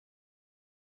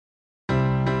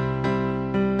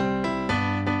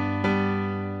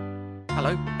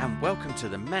Hello and welcome to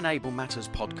the Menable Matters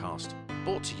podcast,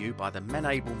 brought to you by the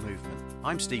Menable Movement.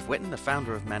 I'm Steve Whitten, the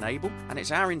founder of Menable, and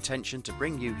it's our intention to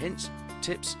bring you hints,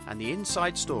 tips and the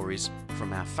inside stories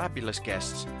from our fabulous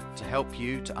guests to help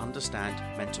you to understand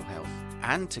mental health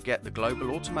and to get the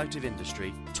global automotive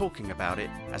industry talking about it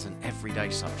as an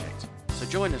everyday subject. So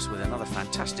join us with another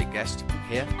fantastic guest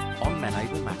here on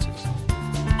Menable Matters.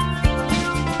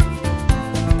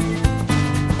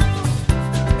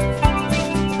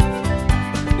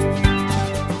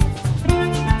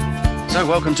 So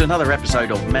welcome to another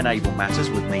episode of Menable Matters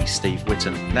with me, Steve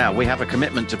Whitten. Now, we have a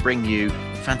commitment to bring you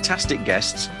fantastic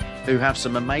guests who have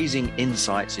some amazing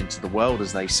insights into the world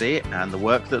as they see it and the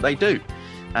work that they do.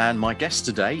 And my guest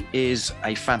today is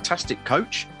a fantastic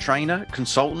coach, trainer,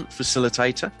 consultant,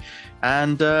 facilitator.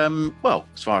 And, well,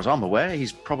 as far as I'm aware,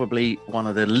 he's probably one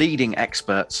of the leading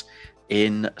experts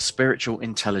in spiritual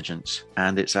intelligence.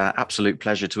 And it's our absolute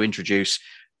pleasure to introduce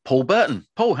Paul Burton.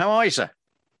 Paul, how are you, sir?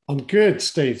 I'm good,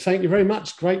 Steve. Thank you very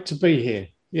much. Great to be here.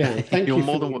 Yeah, thank you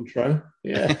for the intro.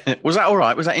 Yeah. Was that all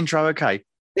right? Was that intro okay?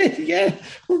 Yeah,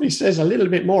 probably says a little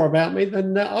bit more about me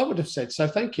than I would have said. So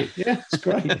thank you. Yeah, it's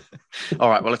great. All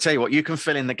right. Well, I'll tell you what, you can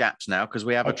fill in the gaps now because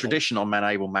we have a tradition on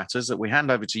Menable Matters that we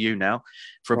hand over to you now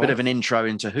for a bit of an intro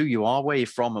into who you are, where you're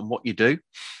from and what you do.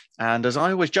 And as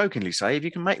I always jokingly say, if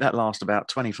you can make that last about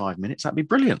 25 minutes, that'd be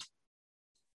brilliant.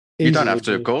 You don't have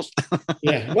to, of course.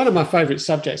 Yeah, one of my favourite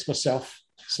subjects myself.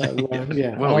 So,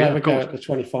 yeah, well, I'll have a go at the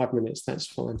 25 minutes. That's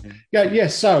fine. Yeah.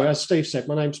 So, as Steve said,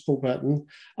 my name's Paul Burton.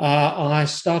 I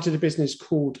started a business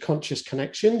called Conscious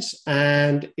Connections,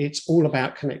 and it's all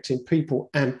about connecting people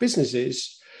and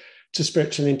businesses to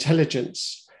spiritual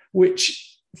intelligence,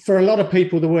 which for a lot of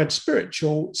people, the word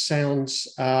spiritual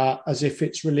sounds as if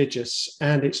it's religious,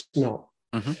 and it's not.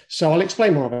 Mm-hmm. So I'll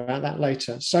explain more about that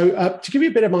later. So to give you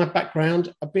a bit of my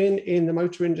background, I've been in the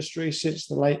motor industry since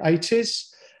the late 80s.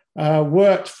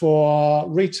 Worked for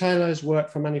retailers,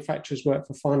 worked for manufacturers, worked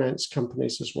for finance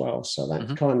companies as well. So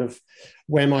that's kind of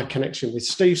where my connection with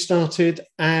Steve started,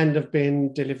 and have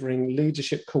been delivering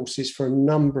leadership courses for a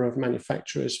number of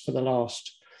manufacturers for the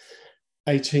last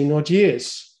 18 odd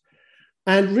years.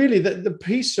 And really the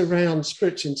piece around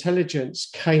spiritual intelligence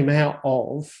came out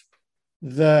of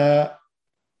the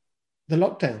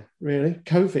lockdown, really.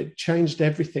 COVID changed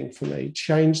everything for me,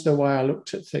 changed the way I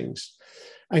looked at things,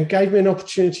 and gave me an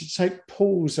opportunity to take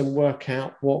pause and work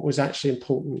out what was actually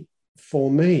important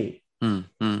for me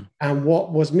and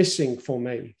what was missing for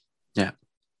me. Yeah.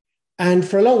 And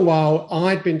for a long while,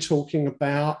 I'd been talking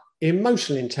about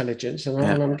emotional intelligence, and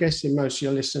I'm guessing most of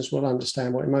your listeners will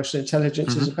understand what emotional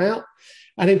intelligence is about.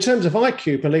 And in terms of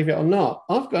IQ, believe it or not,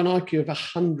 I've got an IQ of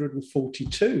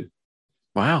 142.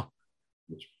 Wow.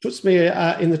 Which puts me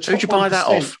in the top. Who'd you buy that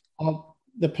off?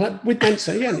 With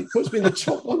Mensa, yeah, and it puts me in the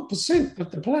top 1%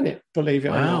 of the planet, believe it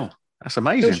or not. Wow, that's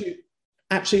amazing. It tells you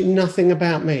absolutely nothing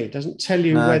about me. It doesn't tell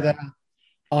you whether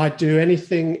I'd do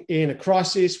anything in a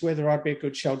crisis, whether I'd be a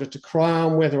good shoulder to cry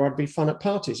on, whether I'd be fun at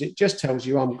parties. It just tells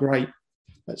you I'm great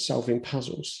at solving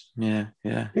puzzles. Yeah.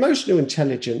 Emotional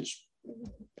intelligence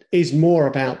is more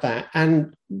about that.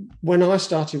 And when I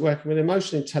started working with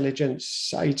emotional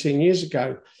intelligence 18 years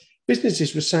ago,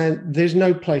 businesses were saying there's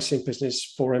no place in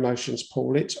business for emotions,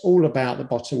 Paul. It's all about the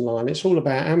bottom line. It's all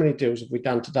about how many deals have we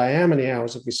done today? How many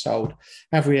hours have we sold?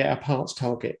 Have we hit our parts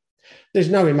target? There's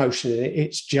no emotion in it.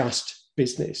 It's just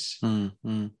business.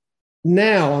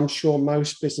 Now, I'm sure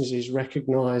most businesses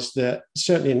recognize that,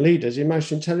 certainly in leaders,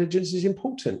 emotional intelligence is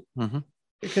important.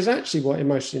 Because actually what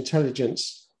emotional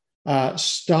intelligence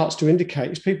starts to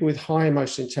indicate is people with high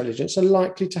emotional intelligence are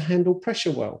likely to handle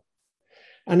pressure well.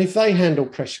 And if they handle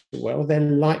pressure well, they're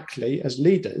likely, as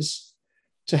leaders,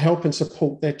 to help and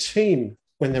support their team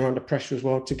when they're under pressure as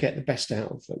well to get the best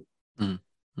out of them.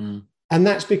 And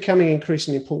that's becoming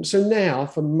increasingly important. So now,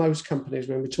 for most companies,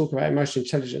 when we talk about emotional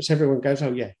intelligence, everyone goes,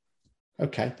 oh, yeah,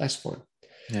 okay, that's fine.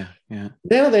 Yeah.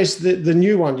 Now there's the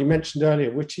new one you mentioned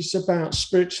earlier, which is about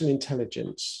spiritual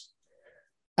intelligence.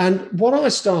 And what I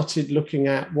started looking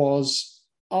at was,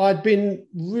 I'd been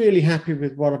really happy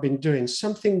with what I've been doing.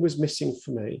 Something was missing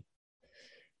for me.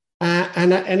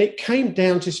 And it came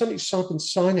down to something Simon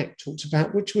Sinek talks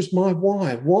about, which was my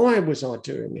why. Why was I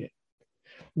doing it?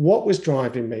 What was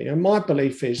driving me? And my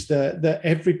belief is that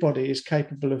everybody is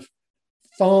capable of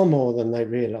far more than they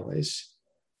realize.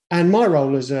 And my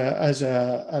role as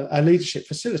a leadership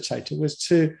facilitator was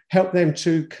to help them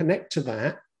to connect to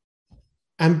that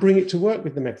and bring it to work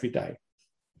with them every day.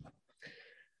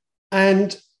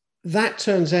 And that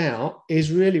turns out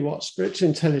is really what spiritual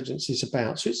intelligence is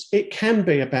about. So it can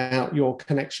be about your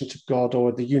connection to God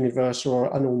or the universe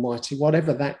or an almighty,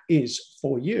 whatever that is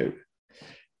for you.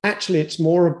 Actually, it's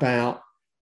more about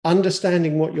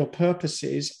understanding what your purpose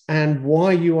is and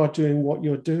why you are doing what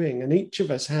you're doing. And each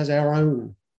of us has our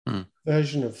own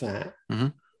version of that. Mm-hmm.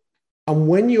 And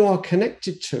when you are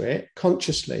connected to it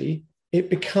consciously, it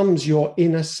becomes your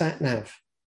inner sat nav.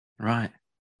 Right.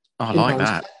 Oh, I like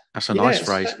that. That's a nice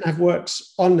phrase. Sat nav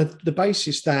works on the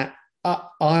basis that I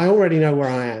already know where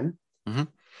I am. Mm-hmm.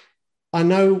 I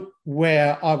know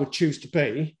where I would choose to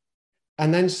be.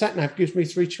 And then sat nav gives me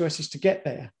 3 choices to get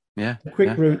there. Yeah. The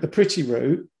quick route, the pretty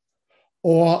route,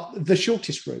 or the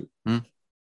shortest route.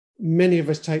 Many of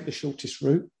us take the shortest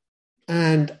route.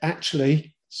 And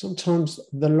actually, sometimes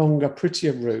the longer,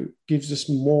 prettier route gives us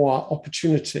more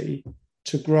opportunity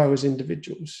to grow as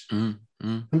individuals.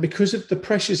 And because of the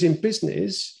pressures in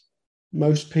business,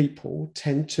 most people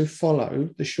tend to follow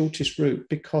the shortest route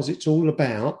because it's all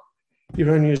about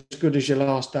you're only as good as your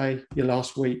last day, your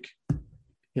last week,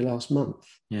 your last month.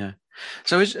 Yeah.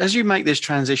 So as you make this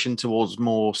transition towards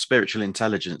more spiritual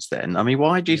intelligence, then, I mean,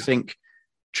 why do you think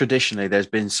traditionally there's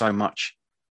been so much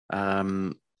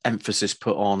emphasis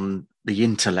put on the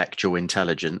intellectual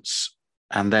intelligence,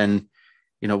 and then,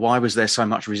 you know, why was there so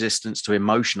much resistance to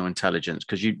emotional intelligence?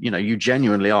 Because you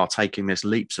genuinely are taking this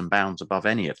leaps and bounds above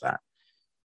any of that.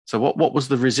 So what was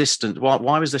the resistance?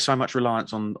 Why was there so much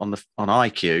reliance on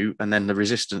IQ and then the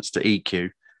resistance to EQ?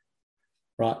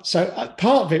 Right. So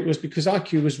part of it was because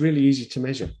IQ was really easy to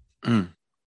measure.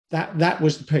 That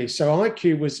was the piece. So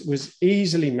IQ was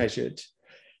easily measured.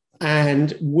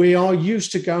 And we are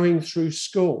used to going through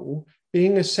school,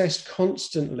 being assessed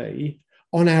constantly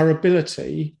on our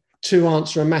ability to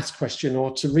answer a maths question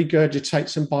or to regurgitate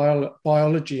some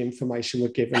biology information we're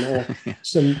given, or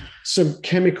some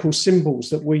chemical symbols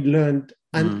that we learned.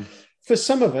 And for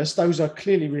some of us, those are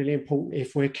clearly really important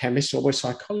if we're chemists or we're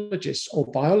psychologists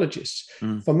or biologists.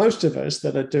 For most of us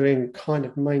that are doing kind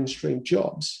of mainstream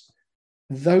jobs,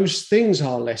 those things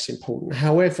are less important.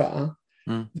 However,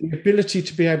 the ability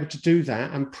to be able to do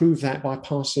that and prove that by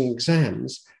passing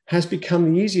exams has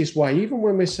become the easiest way. Even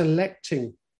when we're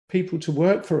selecting people to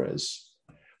work for us,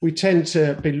 we tend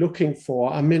to be looking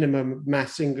for a minimum of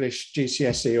maths, English,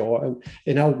 GCSE, or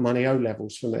in old money, O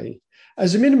levels for me,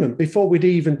 as a minimum before we'd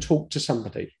even talk to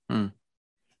somebody. And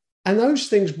those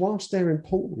things, whilst they're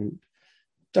important,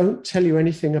 don't tell you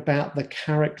anything about the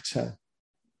character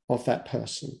of that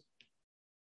person.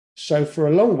 So for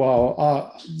a long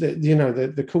while,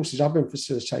 the courses I've been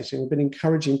facilitating have been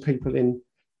encouraging people in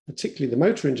particularly the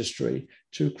motor industry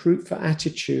to recruit for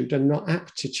attitude and not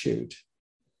aptitude.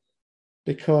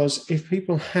 Because if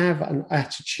people have an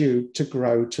attitude to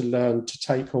grow, to learn, to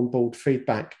take on board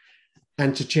feedback,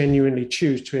 and to genuinely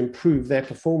choose to improve their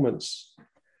performance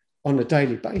on a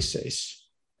daily basis,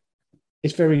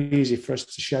 it's very easy for us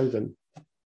to show them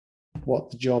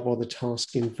what the job or the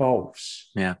task involves.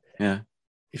 Yeah.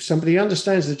 If somebody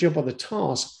understands the job or the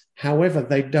task, however,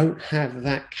 they don't have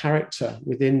that character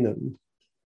within them,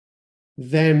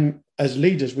 then as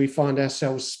leaders, we find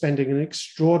ourselves spending an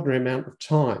extraordinary amount of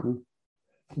time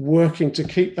working to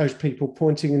keep those people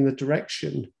pointing in the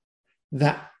direction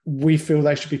that we feel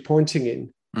they should be pointing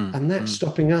in. And that's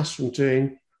stopping us from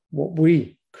doing what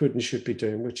we could and should be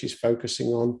doing, which is focusing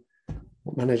on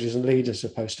what managers and leaders are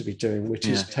supposed to be doing, which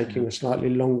is taking a slightly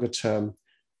longer term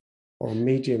or a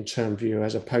medium term view,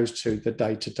 as opposed to the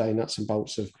day-to-day nuts and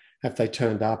bolts of, have they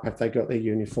turned up? Have they got their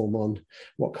uniform on?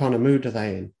 What kind of mood are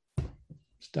they in?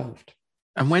 It's daft.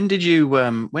 And when did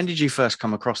you first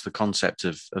come across the concept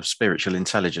of spiritual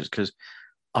intelligence? Because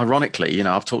ironically,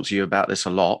 I've talked to you about this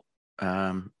a lot.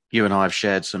 You and I have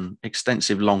shared some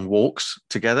extensive long walks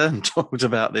together and talked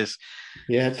about this.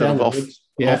 Yeah, down the woods.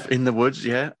 Off in the woods.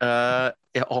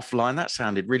 Offline. That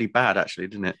sounded really bad, actually,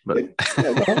 didn't it? But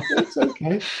it's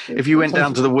okay. If you went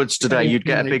down to the woods today, you'd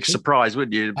get a big surprise,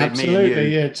 wouldn't you? Absolutely,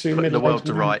 me and you, putting the world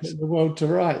to rights. The world to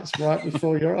rights, right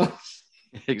before your eyes.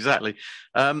 Exactly.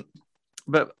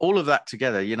 But all of that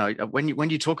together, when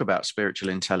you talk about spiritual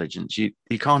intelligence, you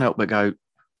can't help but go,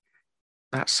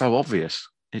 that's so obvious.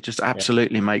 It just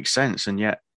absolutely makes sense. And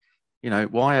yet,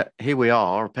 why here we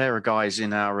are, a pair of guys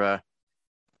in our, I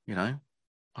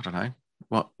don't know,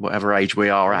 whatever age we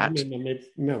are at. I'm in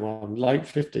I'm late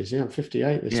 50s. Yeah, I'm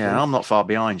 58 this week. I'm not far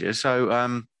behind you.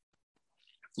 So,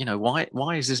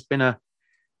 why has this been a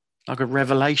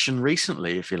revelation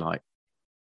recently, if you like?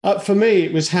 For me,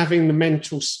 it was having the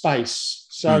mental space.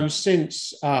 So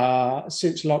since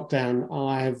lockdown,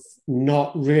 I've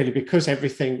not really, because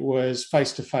everything was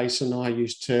face-to-face and I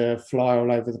used to fly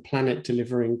all over the planet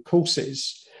delivering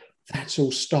courses, that's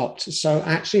all stopped. So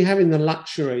actually having the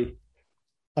luxury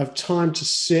of time to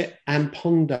sit and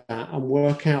ponder and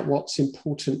work out what's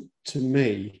important to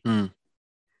me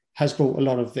has brought a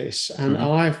lot of this. And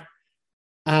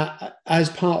as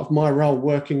part of my role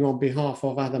working on behalf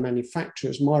of other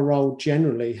manufacturers, my role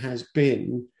generally has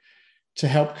been to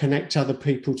help connect other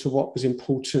people to what was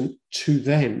important to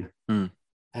them,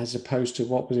 as opposed to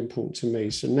what was important to me.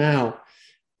 So now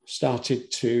started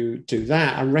to do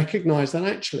that and recognize that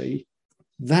actually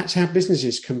that's how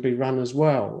businesses can be run as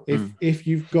well. If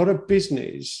you've got a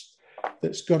business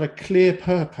that's got a clear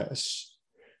purpose,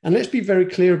 and let's be very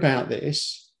clear about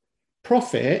this,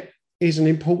 profit is an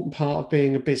important part of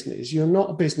being a business. You're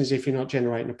not a business if you're not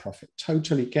generating a profit.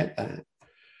 Totally get that.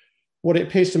 What it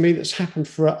appears to me that's happened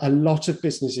for a lot of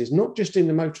businesses, not just in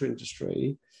the motor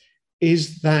industry,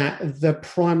 is that the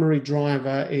primary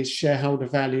driver is shareholder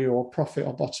value or profit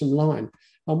or bottom line.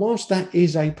 And whilst that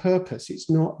is a purpose, it's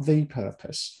not the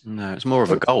purpose. No, it's more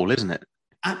of a goal, isn't it?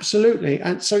 Absolutely.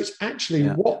 And so it's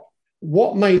actually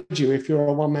what made you, if you're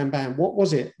a one-man band, what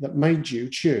was it that made you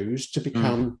choose to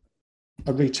become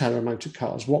a retailer of motor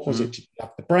cars? What was it? Did you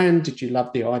love the brand? Did you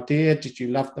love the idea? Did you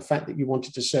love the fact that you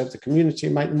wanted to serve the community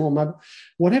and make them more mobile?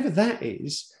 Whatever that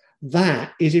is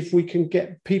if we can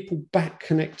get people back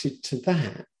connected to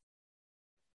that,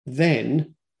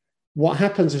 then what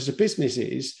happens as a business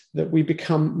is that we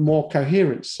become more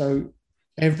coherent. So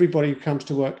everybody who comes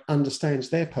to work understands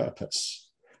their purpose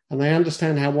and they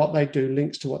understand how what they do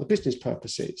links to what the business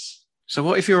purpose is. So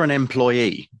what if you're an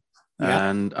employee?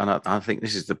 And I think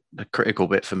this is the critical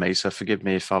bit for me. So forgive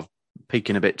me if I'm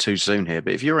peaking a bit too soon here,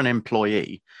 but if you're an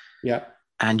employee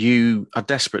and you are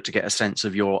desperate to get a sense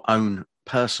of your own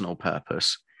personal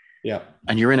purpose,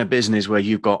 and you're in a business where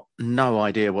you've got no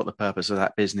idea what the purpose of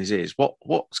that business is,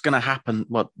 what's going to happen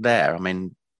there? I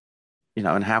mean,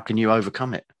 and how can you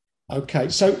overcome it? Okay,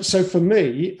 so for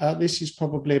me, this is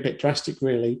probably a bit drastic,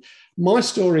 really. My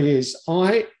story is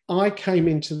I came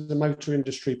into the motor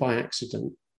industry by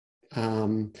accident.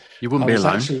 You wouldn't be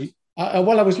alone. I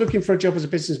was looking for a job as a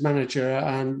business manager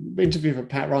and interviewed for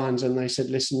Pat Ryan's, and they said,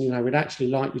 listen, we'd actually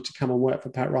like you to come and work for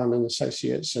Pat Ryan and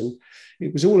Associates. And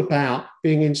it was all about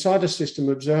being inside a system,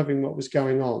 observing what was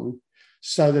going on,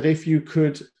 so that if you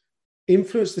could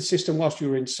influence the system whilst you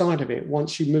were inside of it,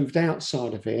 once you moved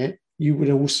outside of it, you would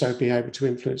also be able to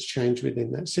influence change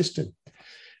within that system.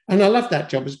 And I loved that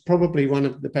job. It was probably one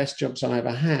of the best jobs I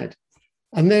ever had.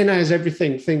 And then as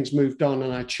things moved on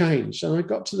and I changed, and I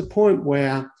got to the point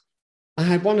where I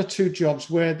had one or two jobs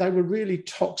where they were really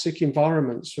toxic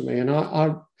environments for me. And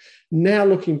I now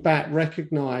looking back,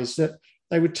 recognize that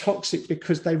they were toxic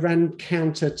because they ran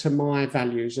counter to my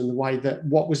values and the way that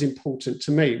what was important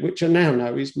to me, which I now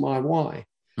know is my why.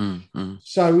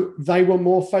 So they were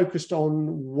more focused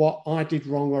on what I did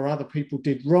wrong or other people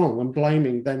did wrong and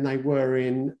blaming than they were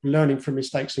in learning from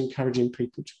mistakes and encouraging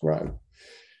people to grow.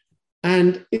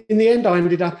 And in the end, I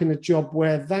ended up in a job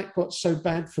where that got so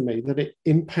bad for me that it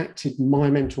impacted my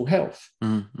mental health.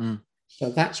 So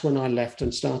that's when I left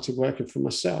and started working for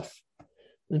myself.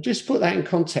 And just put that in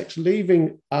context,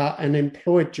 leaving an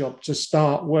employed job to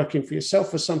start working for yourself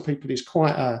for some people is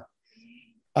quite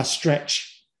a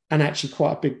stretch and actually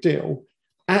quite a big deal.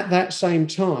 At that same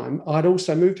time, I'd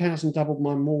also moved house and doubled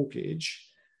my mortgage,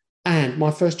 and my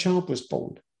first child was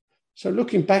born. So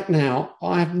looking back now,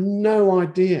 I have no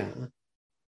idea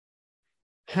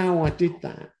how I did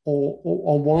that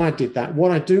or why I did that.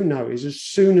 What I do know is as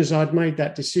soon as I'd made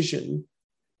that decision,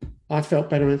 I felt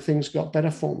better and things got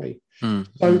better for me.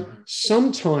 So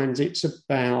sometimes it's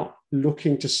about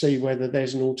looking to see whether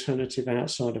there's an alternative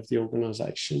outside of the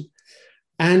organisation.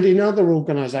 And in other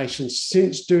organisations,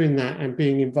 since doing that and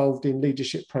being involved in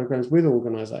leadership programs with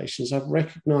organisations, I've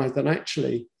recognised that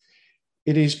actually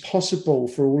it is possible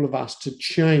for all of us to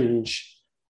change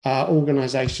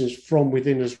organisations from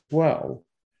within as well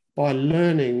by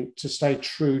learning to stay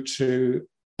true to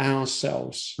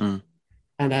ourselves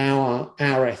and our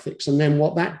ethics. And then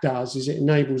what that does is it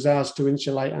enables us to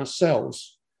insulate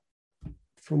ourselves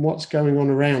from what's going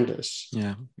on around us.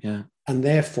 And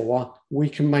therefore, we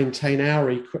can maintain our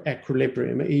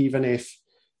equilibrium, even if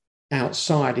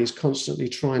outside is constantly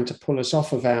trying to pull us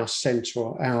off of our centre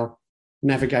or our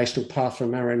navigational path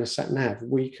from our inner sat nav.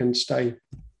 We can stay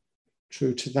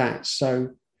true to that.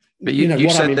 So, but you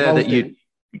said there that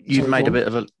you'd made a bit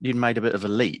of a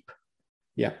leap.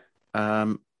 Yeah.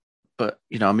 But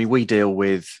we deal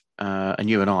with, and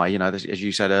you and I, as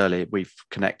you said earlier, we've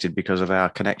connected because of our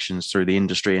connections through the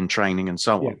industry and training and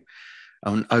so on.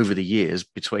 And over the years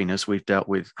between us, we've dealt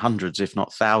with hundreds, if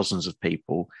not thousands, of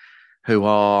people who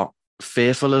are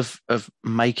fearful of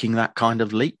making that kind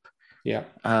of leap.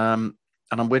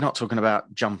 And we're not talking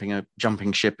about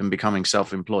jumping ship and becoming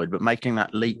self-employed, but making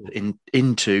that leap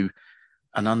into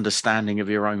an understanding of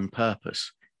your own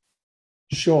purpose.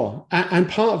 Sure. And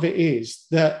part of it is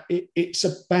that it's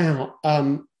about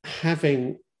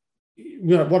having,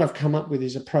 what I've come up with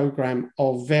is a program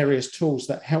of various tools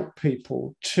that help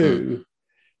people to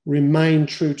remain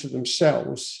true to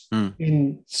themselves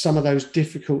in some of those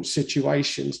difficult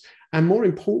situations. And more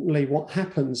importantly, what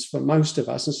happens for most of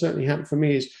us, and certainly happened for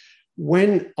me, is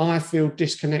when I feel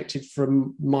disconnected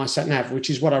from my sat nav, which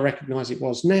is what I recognize it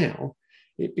was now,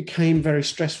 it became very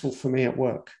stressful for me at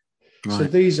work. Right. So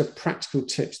these are practical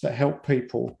tips that help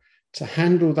people to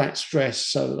handle that stress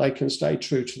so that they can stay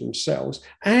true to themselves.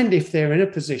 And if they're in a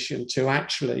position to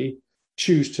actually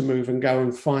choose to move and go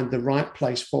and find the right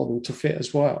place for them to fit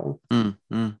as well,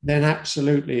 then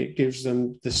absolutely it gives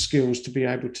them the skills to be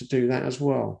able to do that as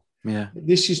well. Yeah.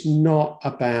 This is not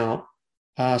about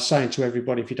saying to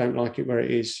everybody, if you don't like it where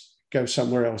it is, go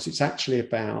somewhere else. It's actually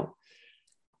about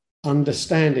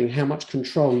understanding how much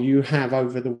control you have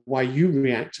over the way you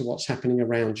react to what's happening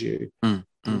around you,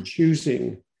 and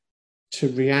choosing to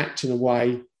react in a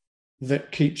way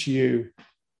that keeps you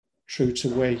true to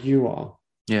where you are.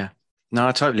 Yeah, no,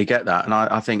 I totally get that. And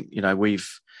I think,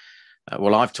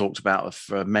 I've talked about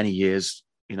for many years,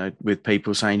 with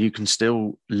people saying you can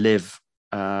still live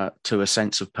to a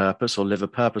sense of purpose or live a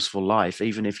purposeful life,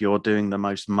 even if you're doing the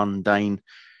most mundane,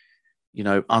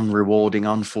 unrewarding,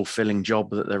 unfulfilling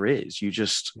job that there is. You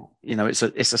just,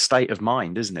 it's a state of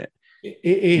mind, isn't it? It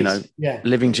is.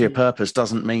 Living to your purpose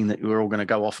doesn't mean that we're all going to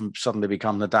go off and suddenly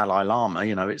become the Dalai Lama.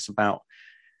 It's about,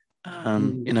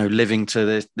 living to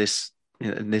this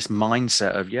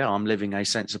mindset of, I'm living a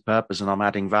sense of purpose and I'm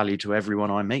adding value to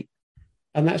everyone I meet.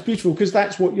 And that's beautiful, because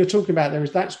that's what you're talking about there.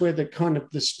 That's where the kind of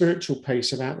the spiritual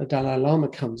piece about the Dalai Lama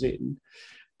comes in.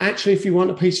 Actually, if you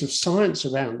want a piece of science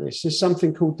around this, there's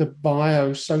something called the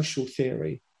biosocial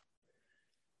theory.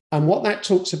 And what that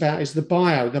talks about is the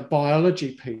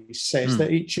biology piece says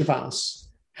that each of us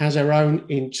has our own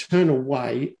internal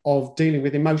way of dealing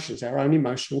with emotions, our own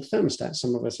emotional thermostat.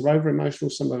 Some of us are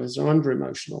over-emotional, some of us are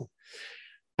under-emotional.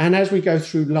 And as we go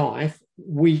through life,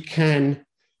 we can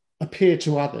appear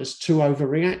to others to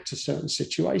overreact to certain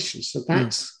situations. So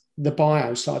that's the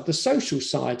bio side. The social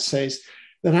side says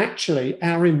that actually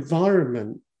our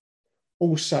environment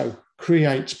also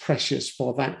creates pressures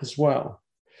for that as well.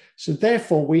 So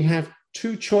therefore, we have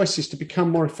two choices to become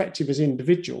more effective as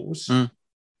individuals.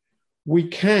 We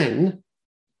can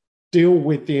deal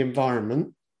with the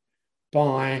environment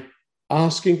by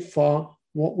asking for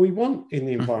what we want in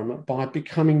the environment, by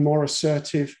becoming more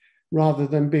assertive rather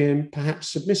than being perhaps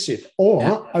submissive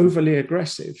or overly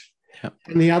aggressive.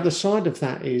 And the other side of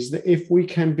that is that if we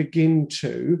can begin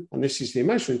to, and this is the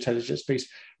emotional intelligence piece,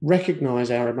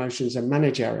 recognize our emotions and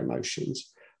manage our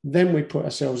emotions, then we put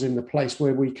ourselves in the place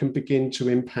where we can begin to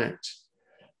impact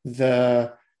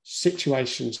the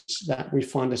situations that we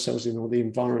find ourselves in or the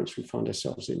environments we find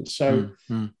ourselves in. So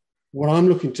what I'm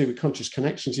looking to do with Conscious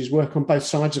Connections is work on both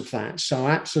sides of that. So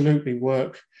absolutely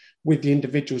work with the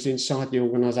individuals inside the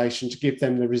organization to give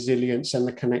them the resilience and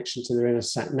the connection to their inner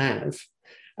sat nav,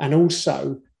 and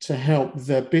also to help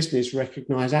the business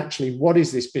recognize actually what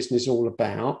is this business all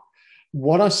about?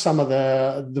 What are some of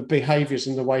the behaviors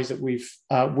and the ways that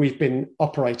we've been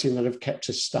operating that have kept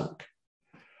us stuck?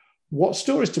 What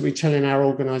stories do we tell in our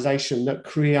organization that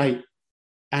create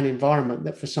an environment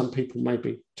that for some people may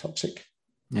be toxic?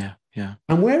 Yeah.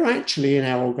 And where actually in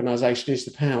our organization is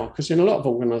the power? Because in a lot of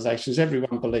organizations,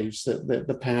 everyone believes that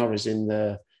the power is in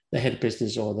the head of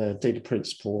business or the dealer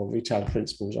principal or retailer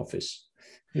principal's office.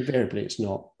 Invariably, it's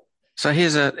not. So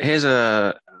here's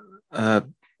a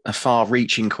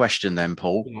far-reaching question then,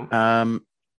 Paul. Yeah.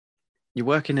 You're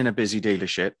working in a busy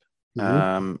dealership.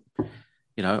 I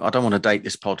don't want to date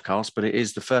this podcast, but it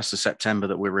is the 1st of September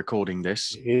that we're recording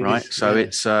this, right? So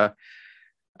it's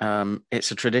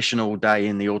a traditional day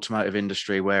in the automotive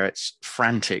industry where it's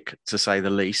frantic, to say the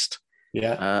least.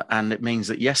 Yeah. And it means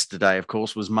that yesterday, of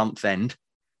course, was month end,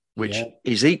 which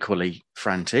is equally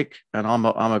frantic. And I'm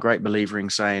a great believer in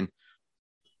saying,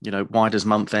 why does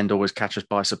month end always catch us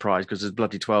by surprise? Because there's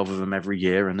bloody 12 of them every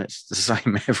year and it's the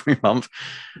same every month.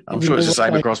 I'm sure it's the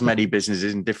same across many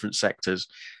businesses in different sectors.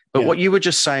 But what you were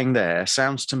just saying there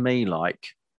sounds to me like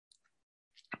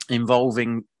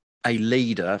involving a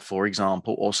leader, for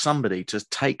example, or somebody to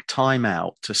take time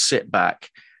out to sit back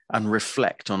and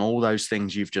reflect on all those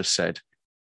things you've just said.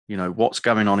 What's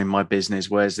going on in my business?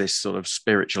 Where's this sort of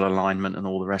spiritual alignment and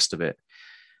all the rest of it?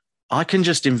 I can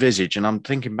just envisage, and I'm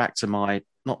thinking back to my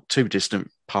not too distant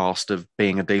past of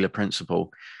being a dealer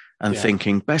principal and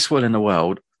thinking, best will in the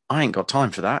world, I ain't got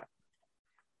time for that.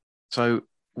 So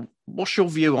what's your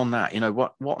view on that?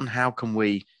 What and how can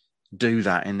we do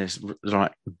that in this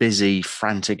busy,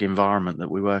 frantic environment that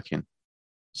we work in?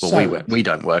 Well, So we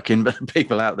don't work in, but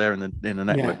people out there in the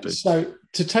network do. So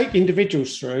to take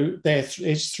individuals through, there's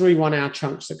 3 1-hour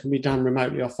chunks that can be done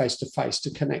remotely or face-to-face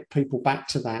to connect people back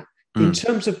to that. In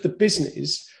terms of the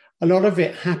business, a lot of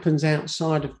it happens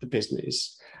outside of the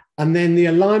business. And then the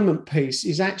alignment piece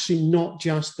is actually not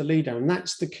just the leader. And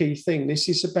that's the key thing. This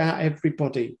is about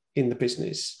everybody in the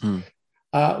business.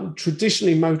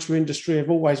 Traditionally, motor industry have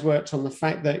always worked on the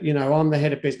fact that, I'm the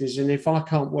head of business, and if I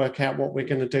can't work out what we're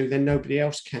going to do, then nobody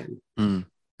else can.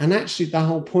 And actually, the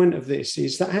whole point of this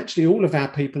is that actually all of our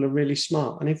people are really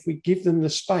smart. And if we give them the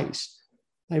space,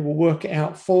 they will work it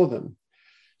out for them.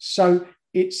 So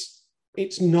it's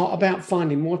not about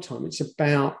finding more time. It's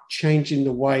about changing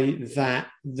the way that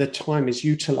the time is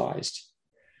utilized.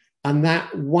 And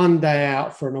that one day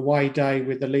out for an away day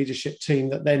with the leadership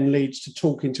team that then leads to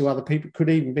talking to other people, could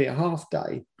even be a half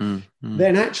day,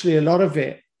 then actually a lot of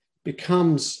it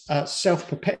becomes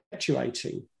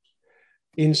self-perpetuating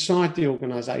inside the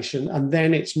organization. And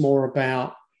then it's more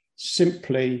about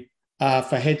simply,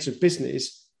 for heads of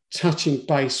business, touching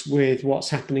base with what's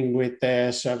happening with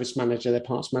their service manager, their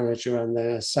parts manager, and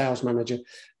their sales manager,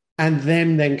 and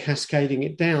them then cascading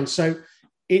it down. So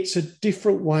it's a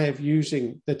different way of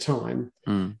using the time.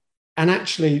 And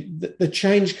actually, the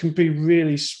change can be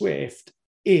really swift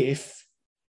if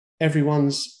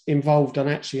everyone's involved and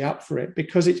actually up for it,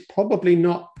 because it's probably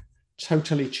not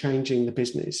totally changing the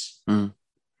business.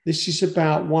 This is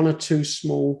about 1 or 2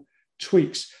 small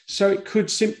tweaks. So it could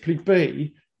simply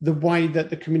be the way that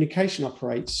the communication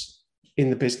operates in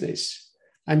the business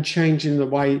and changing the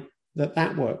way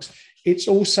that works. It's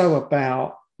also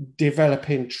about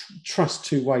developing trust,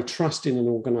 2-way trust in an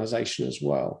organization as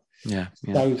well.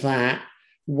 So that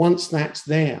once that's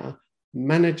there,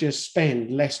 managers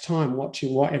spend less time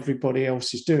watching what everybody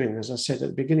else is doing, as I said at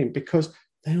the beginning, because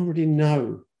they already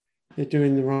know they're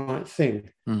doing the right thing.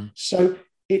 So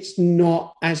it's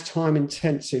not as time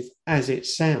intensive as it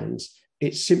sounds.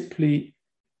 It's simply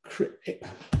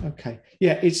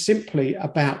it's simply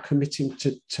about committing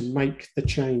to make the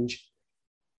change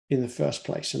in the first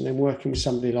place. And then working with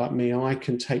somebody like me, I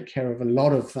can take care of a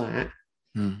lot of that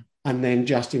and then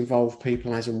just involve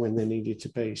people as and when they're needed to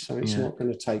be. So it's not going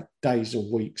to take days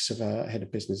or weeks of a head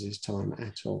of business's time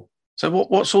at all. So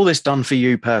what's all this done for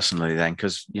you personally then?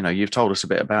 Because, you've told us a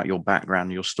bit about your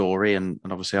background, your story, and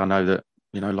obviously I know that,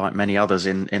 like many others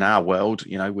in our world,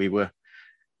 we were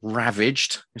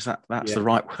ravaged. That's the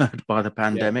right word, by the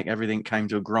pandemic? Everything came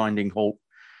to a grinding halt.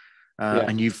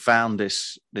 And you've found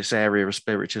this area of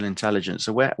spiritual intelligence.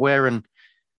 So where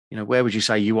would you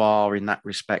say you are in that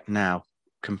respect now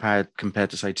compared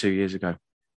to say 2 years ago?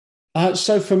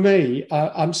 So for me,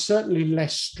 I'm certainly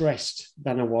less stressed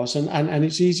than I was. And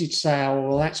it's easy to say, oh,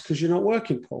 well, that's because you're not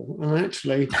working, Paul. And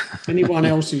actually, anyone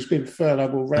else who's been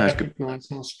furloughed will recognize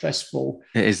how stressful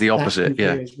it is. The opposite,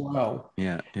 as well.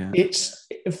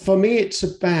 For me, it's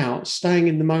about staying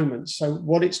in the moment. So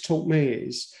what it's taught me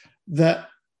is that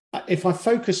if I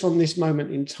focus on this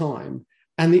moment in time,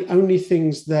 and the only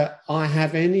things that I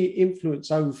have any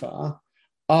influence over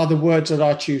are the words that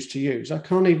I choose to use. I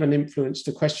can't even influence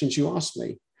the questions you ask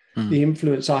me. The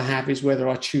influence I have is whether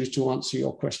I choose to answer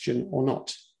your question or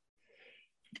not.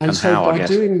 And so how, by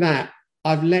doing that,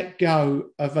 I've let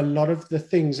go of a lot of the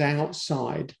things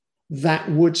outside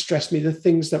that would stress me, the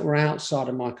things that were outside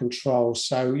of my control.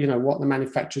 So, what the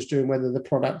manufacturer's doing, whether the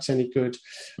product's any good,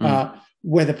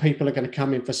 whether people are going to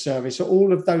come in for service, or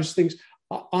all of those things.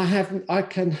 I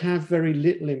can have very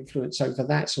little influence over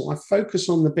that. So I focus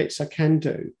on the bits I can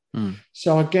do.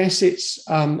 So I guess it's,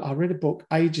 I read a book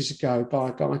ages ago by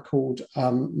a guy called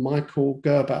Michael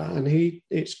Gerber, and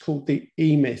it's called The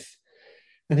E-Myth.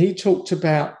 And he talked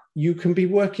about you can be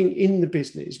working in the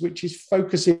business, which is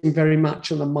focusing very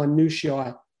much on the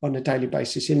minutiae on a daily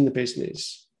basis in the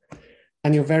business.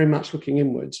 And you're very much looking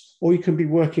inwards, or you can be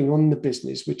working on the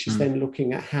business, which is then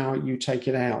looking at how you take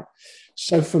it out.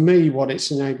 So for me, what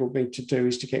it's enabled me to do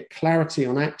is to get clarity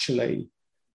on actually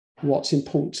what's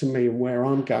important to me and where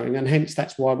I'm going. And hence,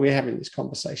 that's why we're having this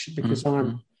conversation, because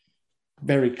I'm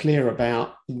very clear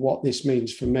about what this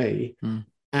means for me.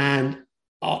 And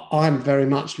I'm very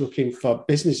much looking for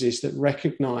businesses that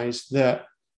recognize that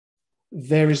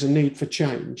there is a need for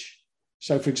change.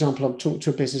 So, for example, I'm talking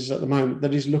to a business at the moment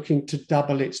that is looking to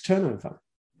double its turnover.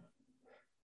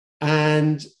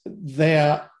 And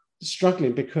they're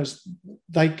struggling because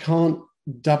they can't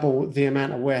double the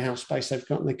amount of warehouse space they've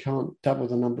got, and they can't double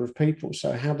the number of people.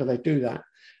 So how do they do that?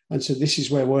 And so this is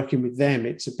where working with them,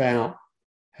 it's about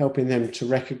helping them to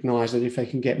recognize that if they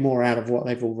can get more out of what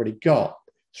they've already got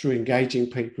through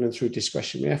engaging people and through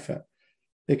discretionary effort,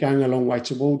 they're going a long way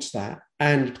towards that.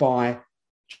 And by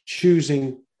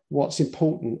choosing what's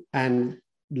important and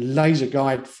laser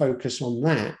guide focus on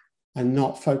that and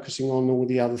not focusing on all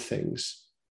the other things,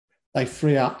 they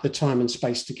free up the time and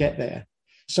space to get there.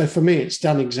 So for me, it's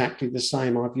done exactly the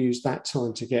same. I've used that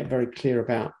time to get very clear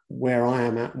about where I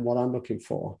am at and what I'm looking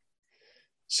for.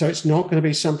 So it's not going to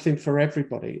be something for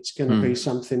everybody. It's going to be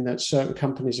something that certain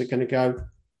companies are going to go,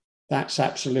 that's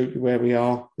absolutely where we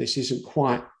are. This isn't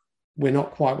quite, we're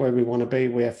not quite where we want to be.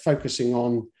 We're focusing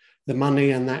on the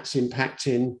money, and that's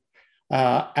impacting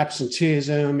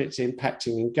absenteeism. It's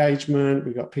impacting engagement.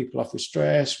 We've got people off with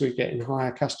stress. We're getting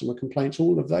higher customer complaints.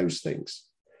 All of those things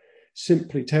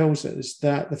simply tells us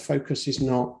that the focus is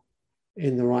not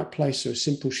in the right place. So a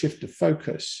simple shift of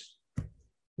focus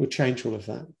will change all of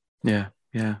that. Yeah.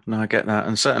 No, I get that.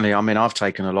 And certainly, I mean, I've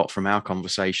taken a lot from our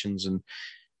conversations, and,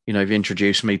 you know, you've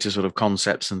introduced me to sort of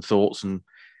concepts and thoughts and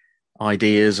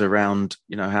ideas around,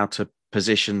 you know, how to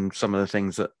position some of the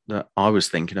things that I was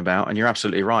thinking about. And you're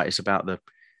absolutely right. It's about the,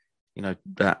 you know,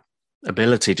 that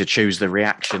ability to choose the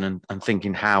reaction and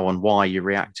thinking how and why you're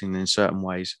reacting in certain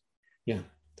ways. Yeah.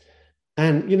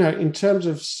 And, you know, in terms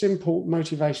of simple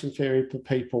motivation theory for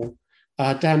people,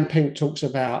 Dan Pink talks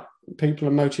about people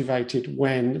are motivated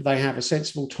when they have a sense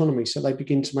of autonomy, so they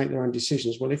begin to make their own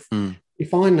decisions. Well,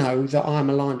 if I know that I'm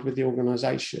aligned with the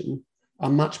organization,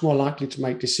 I'm much more likely to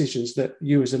make decisions that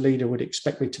you as a leader would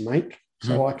expect me to make,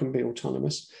 so I can be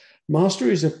autonomous.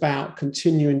 Mastery is about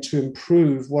continuing to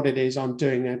improve what it is I'm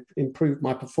doing and improve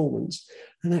my performance.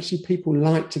 And actually, people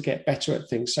like to get better at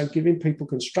things. So giving people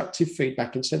constructive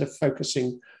feedback instead of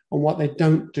focusing on what they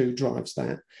don't do drives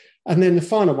that. And then the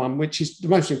final one, which is the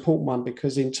most important one,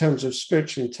 because in terms of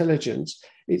spiritual intelligence,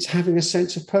 it's having a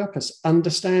sense of purpose,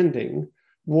 understanding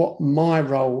what my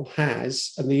role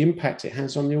has and the impact it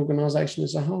has on the organization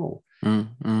as a whole.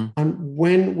 And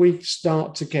when we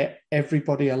start to get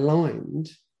everybody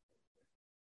aligned,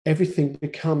 everything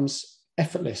becomes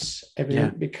effortless,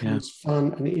 everything becomes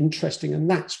fun and interesting. And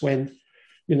that's when,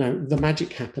 you know, the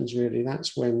magic happens, really.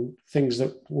 That's when things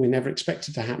that we never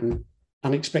expected to happen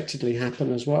unexpectedly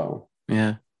happen as well.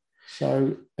 Yeah.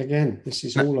 So again, this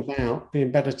is all about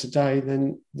being better today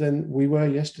than we were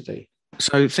yesterday.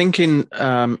 So thinking,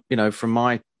 you know, from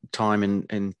my time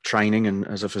in training and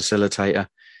as a facilitator,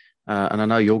 and I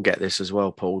know you'll get this as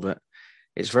well, Paul, that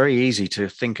it's very easy to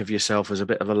think of yourself as a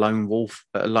bit of a lone wolf,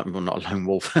 well, not a lone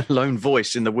wolf, a lone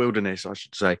voice in the wilderness, I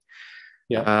should say.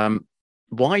 Yeah.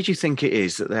 Why do you think it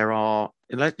is that there are,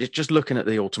 just looking at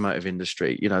the automotive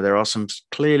industry, you know, there are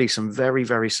clearly some very,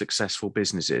 very successful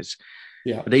businesses.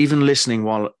 Yeah. But even listening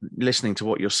to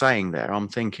what you're saying there, I'm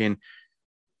thinking,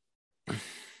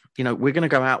 you know, we're going to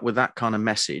go out with that kind of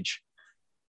message,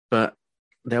 but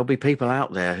there'll be people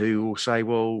out there who will say,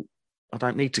 well, I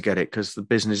don't need to get it because the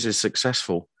business is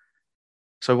successful.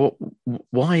 So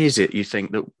why is it you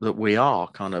think that we are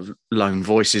kind of lone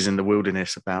voices in the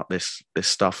wilderness about this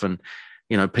stuff, and,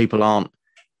 you know, people aren't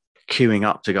queuing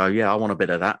up to go, yeah, I want a bit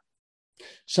of that?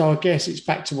 So I guess it's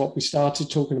back to what we started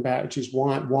talking about, which is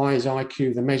why is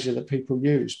IQ the measure that people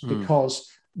use? Because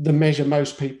the measure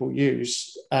most people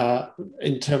use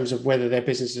in terms of whether their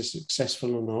business is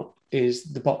successful or not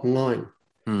is the bottom line.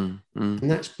 And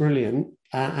that's brilliant.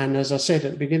 And as I said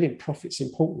at the beginning, profit's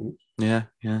important. Yeah.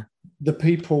 The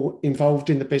people involved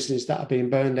in the business that are being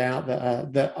burned out,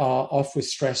 that are off with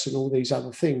stress and all these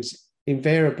other things,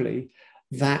 invariably,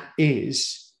 that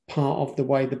is part of the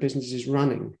way the business is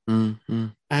running.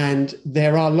 And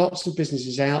there are lots of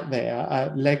businesses out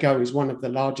there. Lego is one of the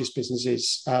largest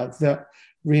businesses that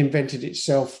reinvented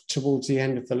itself towards the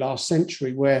end of the last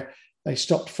century, where they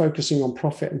stopped focusing on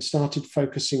profit and started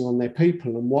focusing on their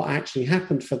people. And what actually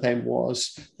happened for them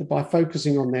was that by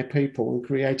focusing on their people and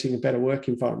creating a better work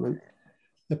environment,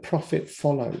 the profit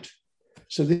followed.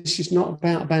 So this is not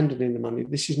about abandoning the money.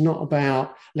 This is not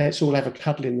about let's all have a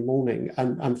cuddle in the morning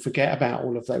and forget about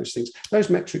all of those things.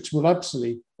 Those metrics will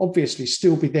obviously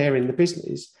still be there in the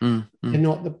business. They're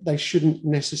not. They shouldn't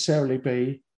necessarily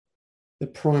be the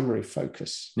primary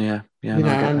focus. Yeah. You know,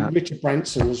 and Richard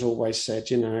Branson has always said,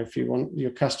 you know, if you want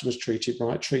your customers treated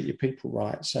right, treat your people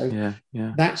right. So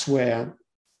that's where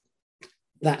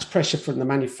that's pressure from the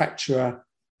manufacturer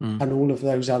and all of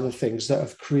those other things that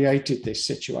have created this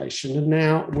situation. And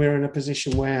now we're in a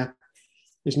position where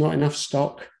there's not enough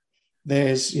stock.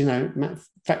 There's, you know,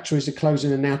 factories are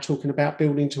closing and now talking about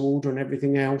building to order and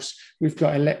everything else. We've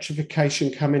got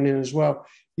electrification coming in as well.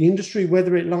 The industry,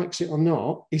 whether it likes it or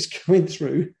not, is going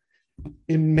through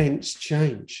immense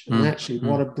change. And actually,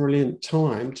 what a brilliant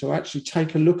time to actually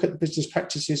take a look at the business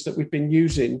practices that we've been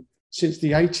using since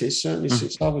the 80s. Certainly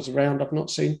since I was around, I've not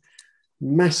seen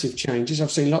massive changes.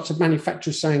 I've seen lots of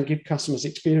manufacturers saying give customers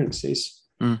experiences,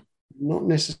 not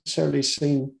necessarily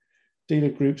seen dealer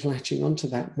groups latching onto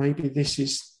that, maybe this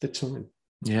is the time.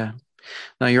 Yeah.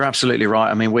 No, you're absolutely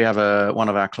right. I mean, we have one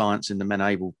of our clients in the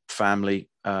MenAble family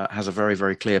has a very,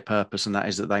 very clear purpose, and that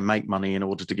is that they make money in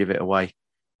order to give it away.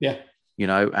 Yeah.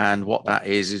 And what that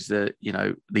is that,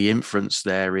 the inference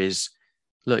there is,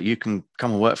 look, you can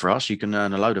come and work for us. You can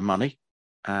earn a load of money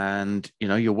and,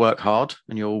 you'll work hard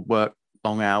and you'll work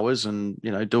long hours and,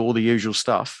 do all the usual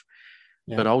stuff.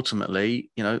 Yeah. But ultimately,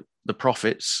 the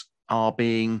profits are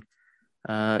being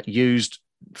used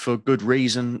for good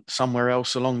reason somewhere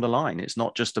else along the line. It's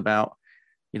not just about,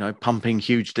 pumping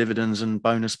huge dividends and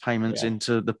bonus payments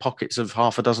into the pockets of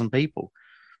half a dozen people,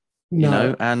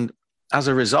 and as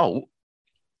a result,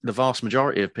 the vast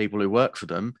majority of people who work for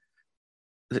them,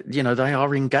 they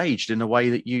are engaged in a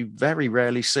way that you very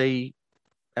rarely see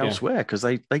elsewhere, because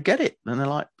they get it and they're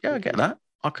like, I get that.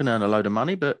 I can earn a load of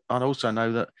money, but I also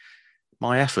know that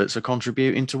my efforts are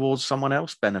contributing towards someone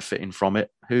else benefiting from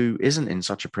it who isn't in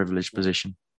such a privileged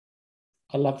position.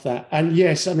 I love that. And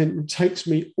yes, I mean, it takes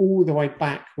me all the way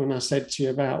back when I said to you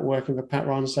about working with Pat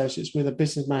Ryan Associates, with a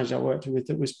business manager I worked with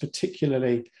that was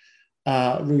particularly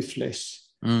ruthless.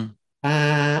 And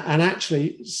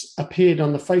actually appeared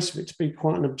on the face of it to be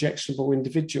quite an objectionable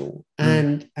individual.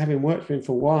 And having worked with him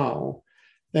for a while,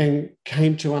 then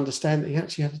came to understand that he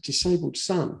actually had a disabled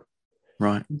son.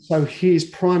 Right. So his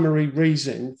primary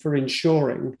reason for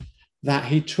ensuring that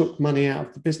he took money out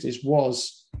of the business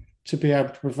was to be able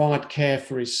to provide care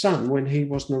for his son when he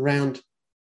wasn't around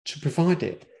to provide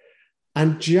it.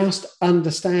 And just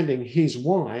understanding his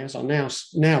why, as I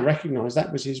now recognize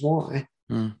that was his why,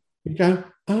 you go,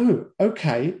 oh,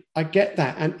 okay, I get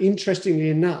that. And interestingly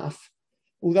enough,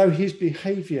 although his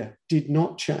behavior did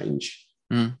not change,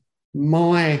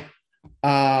 my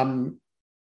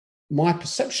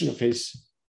perception of his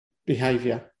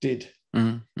behavior did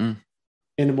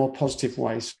in a more positive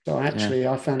way. So actually,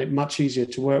 I found it much easier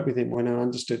to work with him when I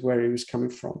understood where he was coming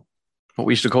from. What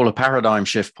we used to call a paradigm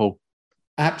shift, Paul.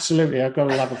 Absolutely. I've got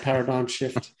to love a paradigm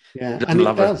shift. Yeah. And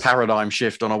love a paradigm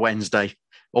shift on a Wednesday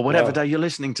or whatever day you're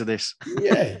listening to this.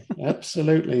 Yeah,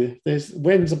 absolutely.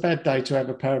 When's a bad day to have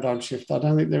a paradigm shift? I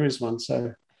don't think there is one.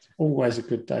 So always a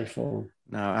good day for them.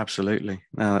 No, absolutely.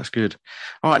 No, that's good.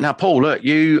 All right. Now, Paul, look,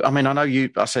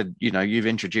 I said, you've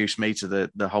introduced me to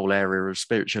the whole area of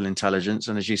spiritual intelligence.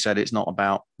 And as you said, it's not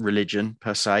about religion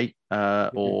per se,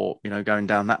 or, going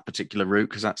down that particular route,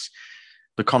 because that's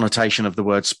the connotation of the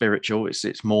word spiritual.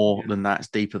 It's more than that. It's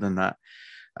deeper than that.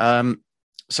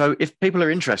 So if people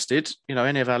are interested,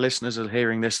 any of our listeners are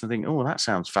hearing this and think, oh, that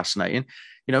sounds fascinating.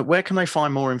 Where can they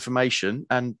find more information?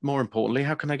 And more importantly,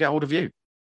 how can they get hold of you?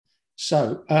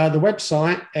 So the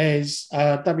website is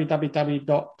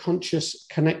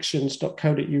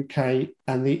www.consciousconnections.co.uk,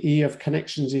 and the E of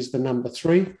connections is the number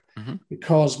 3,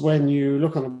 because when you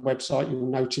look on the website, you'll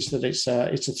notice that it's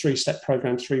a 3-step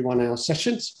program, 3 1-hour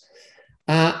sessions.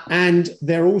 And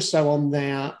there also on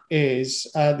there is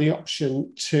the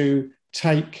option to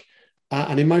take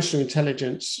an emotional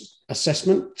intelligence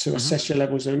assessment to assess your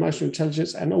levels of emotional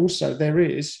intelligence. And also there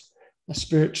is a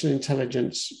spiritual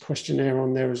intelligence questionnaire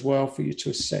on there as well for you to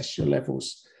assess your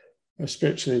levels of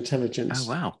spiritual intelligence.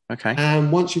 Oh, wow. Okay.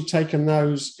 And once you've taken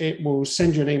those, it will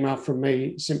send you an email from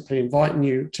me simply inviting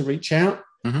you to reach out.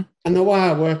 And the way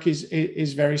I work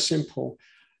is very simple.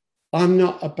 I'm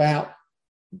not about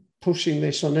pushing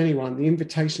this on anyone. The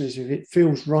invitation is, if it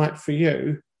feels right for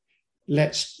you,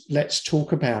 let's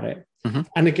talk about it.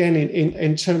 And again,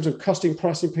 in terms of costing,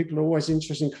 pricing, people are always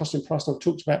interested in costing, pricing. I've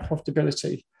talked about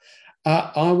profitability.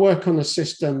 I work on a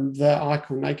system that I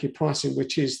call naked pricing,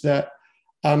 which is that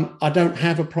I don't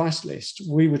have a price list.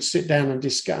 We would sit down and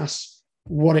discuss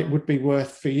what it would be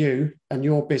worth for you and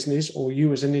your business, or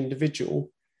you as an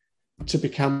individual, to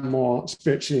become more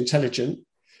spiritually intelligent.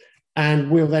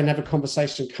 And we'll then have a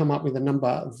conversation, come up with a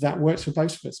number that works for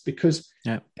both of us, because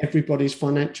everybody's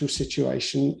financial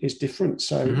situation is different.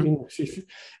 So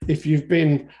if you've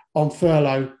been on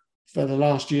furlough for the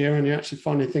last year and you're actually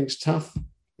finding things tough,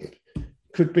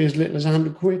 could be as little as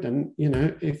 100 quid. And,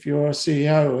 if you're a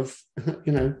CEO of,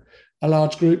 a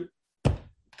large group,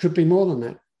 could be more than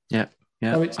that. Yeah.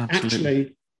 So it's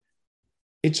actually,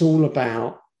 it's all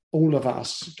about all of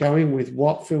us going with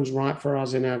what feels right for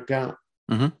us in our gut.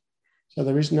 So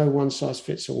there is no one size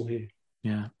fits all here.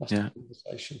 Yeah. That's the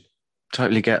conversation.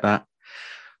 Totally get that.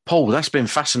 Paul, that's been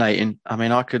fascinating. I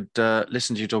mean, I could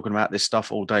listen to you talking about this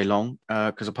stuff all day long,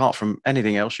 because apart from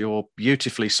anything else, you're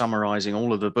beautifully summarizing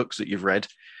all of the books that you've read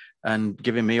and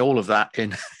giving me all of that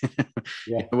in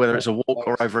whether it's a walk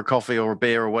or over a coffee or a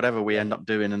beer or whatever we end up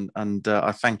doing. And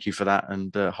I thank you for that,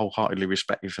 and wholeheartedly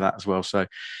respect you for that as well. So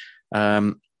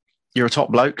you're a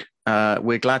top bloke.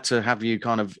 We're glad to have you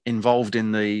kind of involved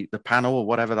in the panel or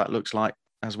whatever that looks like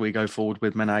as we go forward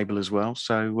with MenAble as well.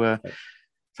 So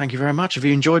thank you very much. Have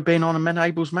you enjoyed being on a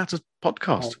MenAble Matters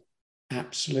podcast?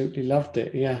 Absolutely loved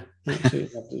it. Yeah,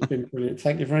 absolutely loved it. It's been brilliant.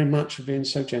 Thank you very much for being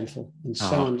so gentle and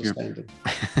so understanding.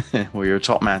 Well, you're a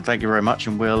top man. Thank you very much,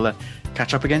 and we'll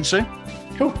catch up again soon.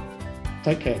 Cool.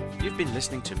 Take care. You've been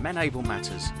listening to MenAble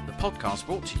Matters, the podcast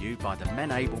brought to you by the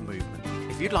MenAble movement.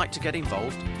 If you'd like to get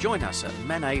involved, join us at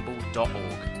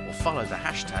menable.org or follow the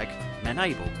hashtag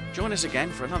MenAble. Join us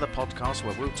again for another podcast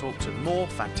where we'll talk to more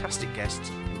fantastic guests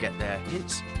and get their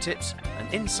hints, tips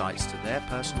and insights to their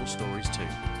personal stories too.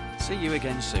 See you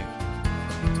again soon.